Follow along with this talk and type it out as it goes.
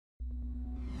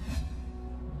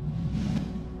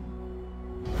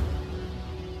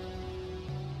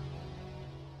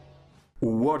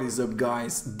What is up,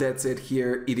 guys? That's it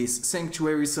here. It is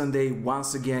Sanctuary Sunday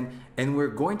once again, and we're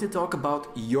going to talk about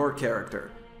your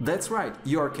character. That's right,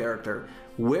 your character.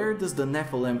 Where does the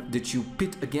Nephilim that you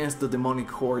pit against the demonic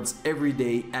hordes every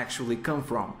day actually come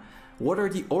from? What are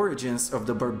the origins of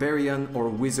the barbarian or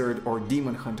wizard or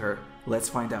demon hunter? Let's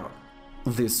find out.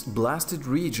 This blasted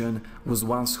region was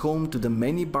once home to the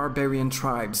many barbarian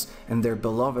tribes and their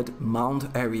beloved Mount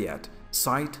Arreat,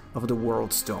 site of the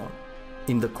World Stone.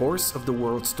 In the course of the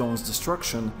World Stone's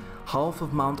destruction, half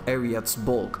of Mount Arreat's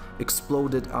bulk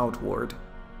exploded outward.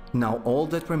 Now all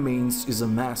that remains is a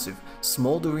massive,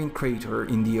 smoldering crater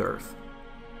in the earth.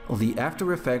 The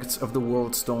after effects of the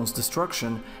World Stone's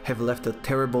destruction have left a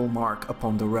terrible mark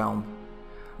upon the realm.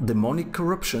 Demonic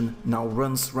corruption now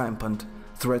runs rampant,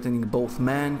 threatening both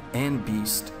man and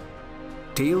beast.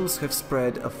 Tales have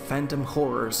spread of phantom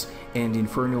horrors and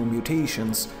infernal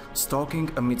mutations stalking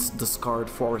amidst the scarred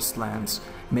forest lands,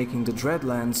 making the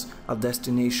Dreadlands a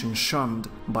destination shunned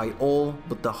by all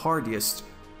but the hardiest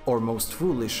or most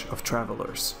foolish of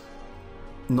travelers.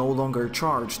 No longer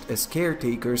charged as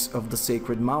caretakers of the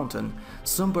sacred mountain,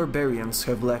 some barbarians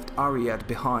have left Arreat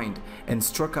behind and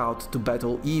struck out to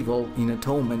battle evil in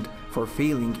atonement for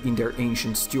failing in their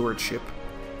ancient stewardship.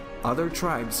 Other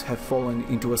tribes have fallen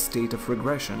into a state of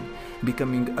regression,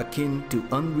 becoming akin to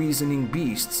unreasoning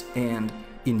beasts and,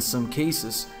 in some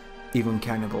cases, even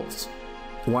cannibals.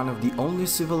 One of the only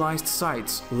civilized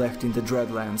sites left in the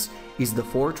Dreadlands is the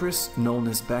fortress known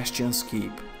as Bastion's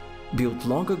Keep. Built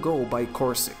long ago by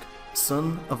Corsic,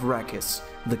 son of Rakis,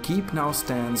 the keep now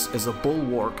stands as a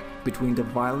bulwark between the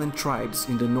violent tribes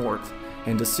in the north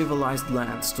and the civilized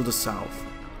lands to the south.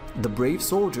 The brave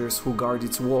soldiers who guard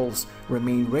its walls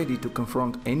remain ready to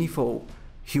confront any foe,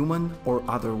 human or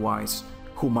otherwise,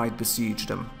 who might besiege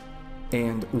them.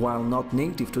 And while not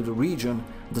native to the region,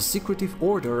 the secretive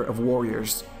order of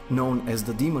warriors, known as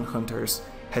the Demon Hunters,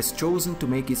 has chosen to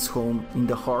make its home in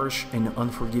the harsh and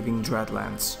unforgiving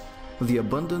Dreadlands. The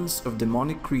abundance of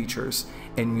demonic creatures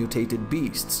and mutated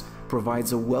beasts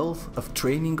provides a wealth of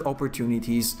training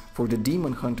opportunities for the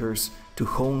Demon Hunters to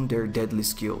hone their deadly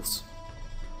skills.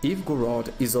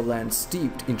 Ivgorod is a land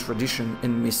steeped in tradition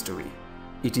and mystery.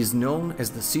 It is known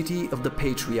as the City of the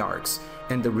Patriarchs,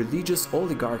 and the religious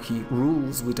oligarchy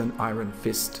rules with an iron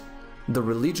fist. The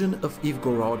religion of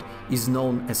Ivgorod is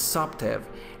known as Saptev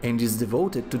and is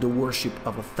devoted to the worship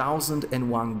of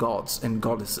 1,001 gods and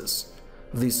goddesses.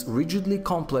 This rigidly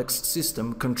complex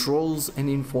system controls and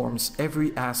informs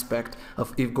every aspect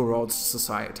of Ivgorod's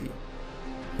society.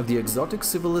 The exotic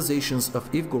civilizations of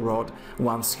Ivgorod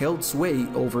once held sway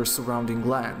over surrounding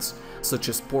lands, such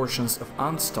as portions of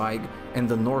Ansteig and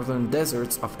the northern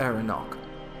deserts of Aranok.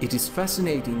 It is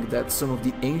fascinating that some of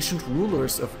the ancient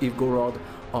rulers of Ivgorod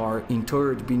are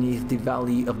interred beneath the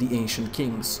Valley of the Ancient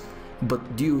Kings,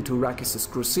 but due to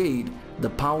Rakis' crusade, the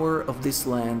power of this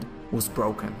land was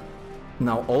broken.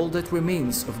 Now all that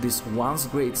remains of this once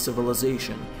great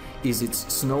civilization is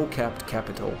its snow-capped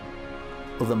capital.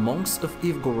 The monks of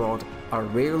Ivgorod are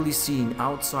rarely seen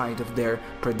outside of their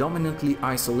predominantly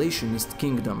isolationist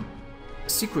kingdom.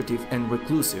 Secretive and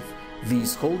reclusive,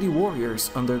 these holy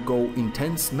warriors undergo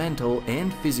intense mental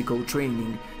and physical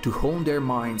training to hone their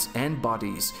minds and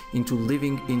bodies into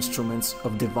living instruments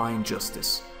of divine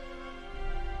justice.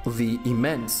 The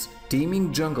immense,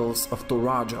 teeming jungles of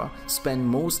Toraja span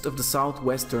most of the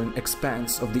southwestern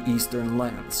expanse of the eastern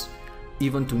lands.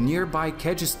 Even to nearby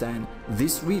Kyrgyzstan,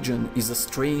 this region is a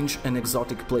strange and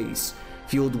exotic place,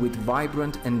 filled with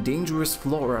vibrant and dangerous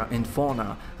flora and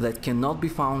fauna that cannot be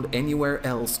found anywhere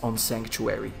else on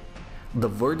Sanctuary. The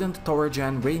verdant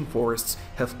Torajan rainforests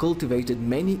have cultivated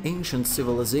many ancient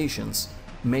civilizations,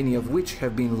 many of which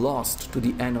have been lost to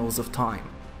the annals of time.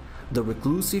 The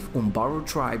reclusive Umbaru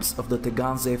tribes of the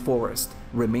Teganze forest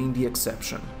remain the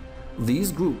exception.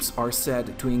 These groups are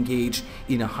said to engage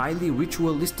in a highly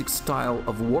ritualistic style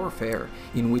of warfare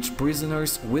in which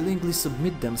prisoners willingly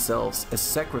submit themselves as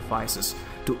sacrifices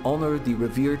to honor the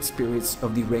revered spirits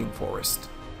of the rainforest.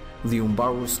 The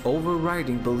Umbaru's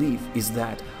overriding belief is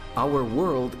that our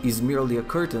world is merely a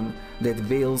curtain that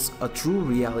veils a true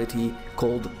reality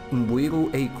called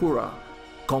Mbuiru Eikura,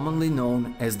 commonly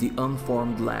known as the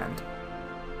unformed land.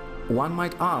 One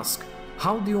might ask,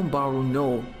 how do Umbaru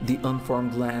know the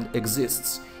unformed land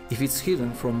exists if it's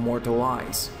hidden from mortal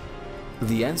eyes?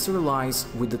 The answer lies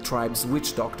with the tribe's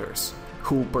witch doctors,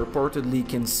 who purportedly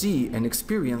can see and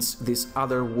experience this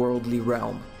otherworldly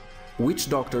realm. Witch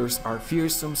doctors are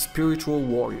fearsome spiritual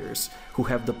warriors who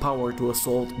have the power to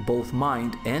assault both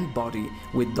mind and body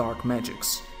with dark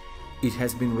magics. It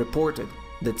has been reported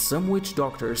that some witch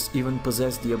doctors even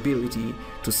possess the ability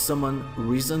to summon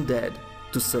risen dead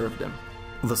to serve them.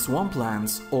 The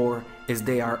swamplands, or as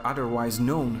they are otherwise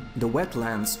known, the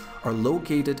wetlands, are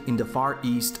located in the far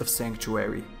east of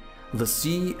Sanctuary. The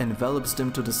sea envelops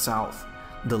them to the south.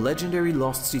 The legendary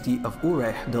lost city of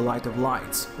Ureh, the Light of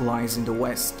Lights, lies in the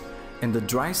west, and the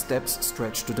dry steppes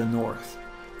stretch to the north.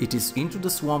 It is into the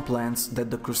swamplands that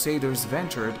the Crusaders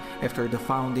ventured after the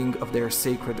founding of their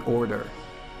sacred order.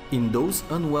 In those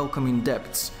unwelcoming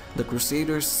depths, the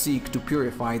Crusaders seek to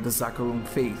purify the Zakarum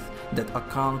faith that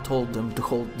Akan told them to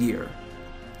hold dear.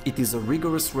 It is a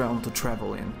rigorous realm to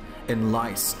travel in, and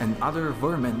lice and other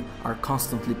vermin are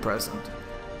constantly present.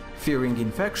 Fearing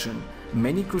infection,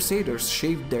 many Crusaders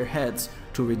shaved their heads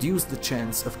to reduce the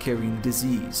chance of carrying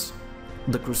disease.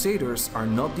 The Crusaders are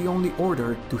not the only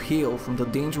order to hail from the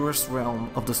dangerous realm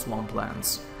of the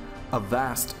swamplands. A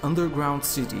vast underground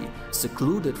city,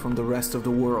 secluded from the rest of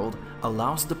the world,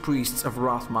 allows the priests of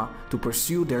Rathma to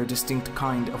pursue their distinct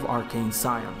kind of arcane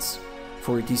science.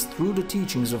 For it is through the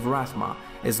teachings of Rathma,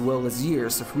 as well as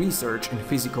years of research and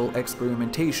physical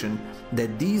experimentation,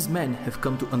 that these men have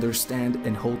come to understand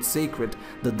and hold sacred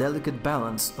the delicate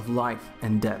balance of life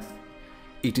and death.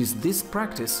 It is this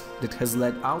practice that has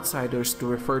led outsiders to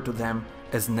refer to them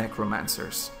as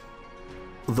necromancers.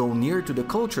 Though near to the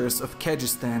cultures of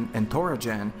Kyrgyzstan and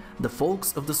Torajan, the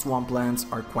folks of the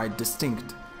swamplands are quite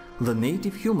distinct. The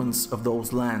native humans of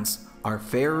those lands are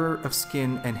fairer of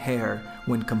skin and hair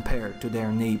when compared to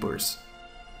their neighbors.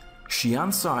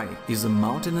 Xiansai is a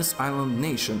mountainous island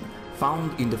nation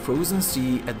found in the frozen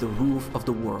sea at the roof of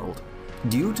the world.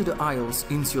 Due to the isle's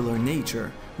insular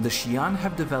nature, the Xian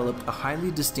have developed a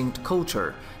highly distinct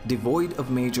culture, devoid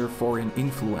of major foreign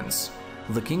influence.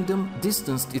 The kingdom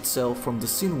distanced itself from the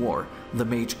Sin War, the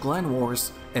Mage Clan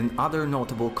Wars, and other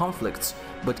notable conflicts,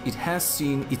 but it has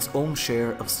seen its own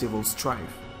share of civil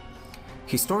strife.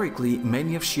 Historically,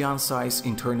 many of Xiansai's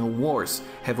internal wars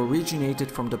have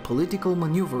originated from the political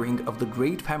maneuvering of the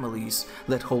great families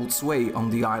that hold sway on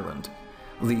the island.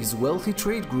 These wealthy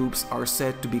trade groups are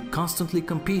said to be constantly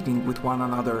competing with one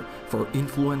another for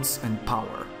influence and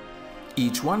power.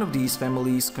 Each one of these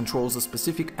families controls a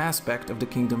specific aspect of the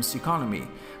kingdom's economy,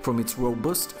 from its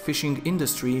robust fishing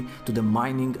industry to the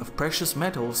mining of precious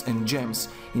metals and gems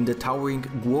in the towering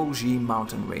Guozhi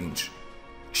mountain range.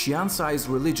 Xiansai's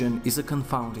religion is a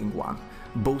confounding one,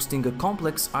 boasting a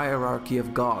complex hierarchy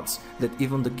of gods that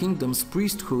even the kingdom's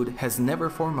priesthood has never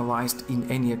formalized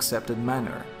in any accepted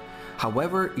manner.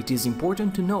 However, it is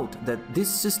important to note that this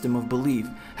system of belief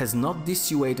has not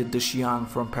dissuaded the Xian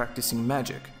from practicing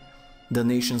magic. The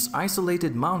nation's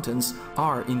isolated mountains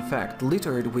are in fact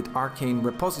littered with arcane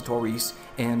repositories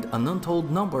and an untold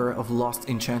number of lost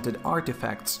enchanted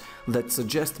artifacts that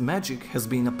suggest magic has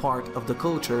been a part of the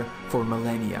culture for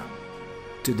millennia.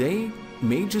 Today,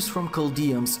 mages from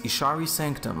Chaldeum's Ishari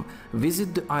Sanctum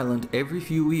visit the island every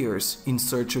few years in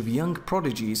search of young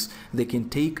prodigies they can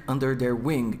take under their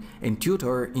wing and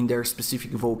tutor in their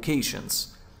specific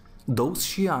vocations. Those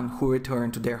Xian who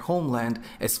return to their homeland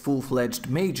as full-fledged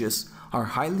mages are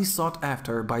highly sought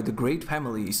after by the great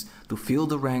families to fill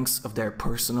the ranks of their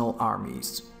personal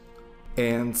armies.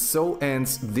 And so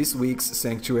ends this week's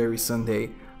Sanctuary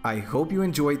Sunday. I hope you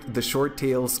enjoyed the short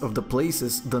tales of the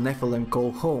places the Nephilim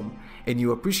call home, and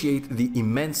you appreciate the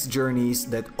immense journeys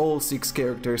that all 6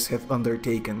 characters have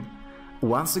undertaken.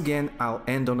 Once again, I'll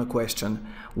end on a question.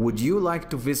 Would you like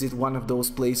to visit one of those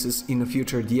places in a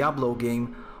future Diablo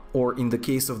game, or in the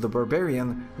case of the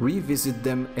Barbarian, revisit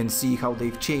them and see how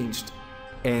they've changed?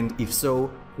 And if so,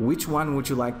 which one would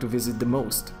you like to visit the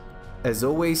most? As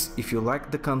always, if you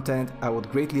liked the content, I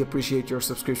would greatly appreciate your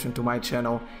subscription to my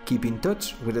channel. Keep in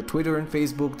touch with the Twitter and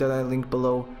Facebook that I link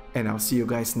below, and I'll see you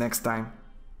guys next time.